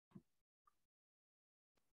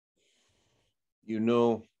You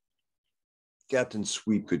know, Captain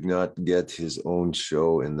Sweep could not get his own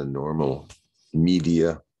show in the normal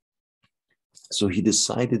media, so he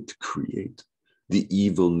decided to create the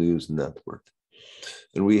Evil News Network.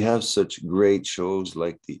 And we have such great shows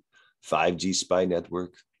like the 5G Spy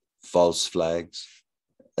Network, False Flags,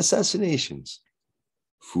 Assassinations,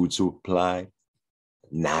 Food Supply,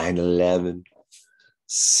 9/11,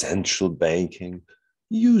 Central Banking,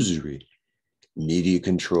 Usury, Media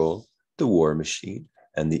Control, The War Machine,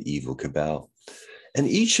 and The Evil Cabal. And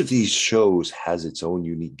each of these shows has its own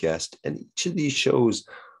unique guest, and each of these shows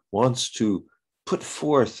wants to put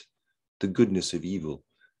forth the goodness of evil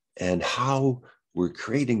and how we're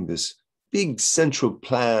creating this big central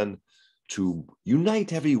plan to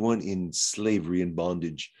unite everyone in slavery and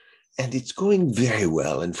bondage. And it's going very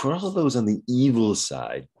well. And for all those on the evil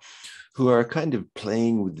side who are kind of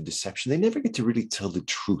playing with the deception, they never get to really tell the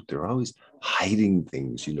truth. They're always hiding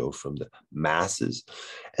things, from the masses.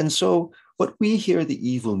 And so what we here at the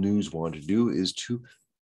Evil News want to do is to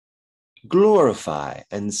glorify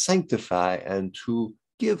and sanctify and to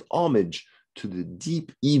give homage to the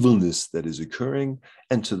deep evilness that is occurring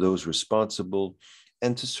and to those responsible,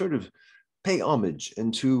 and to sort of pay homage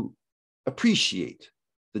and to appreciate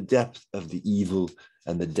the depth of the evil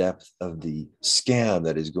and the depth of the scam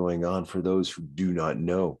that is going on for those who do not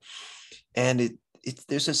know. And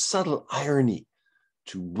there's a subtle irony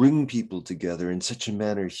to bring people together in such a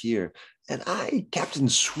manner here. And Captain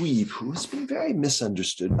Sweep, who has been very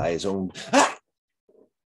misunderstood by his own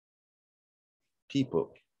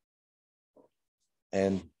people,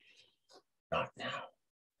 and not now.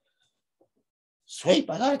 Sweep,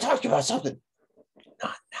 I gotta talk to you about something.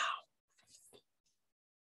 Not now.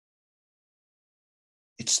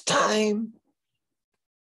 It's time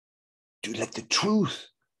to let the truth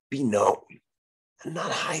be known and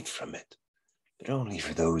not hide from it, but only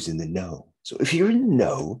for those in the know. So if you're in the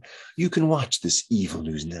know, you can watch this Evil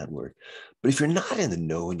News Network. But if you're not in the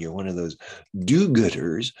know and you're one of those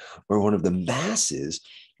do-gooders or one of the masses,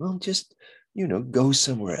 well, just, go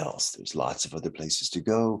somewhere else. There's lots of other places to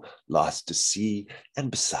go, lots to see.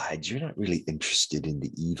 And besides, you're not really interested in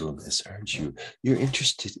the evilness, aren't you? You're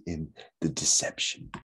interested in the deception.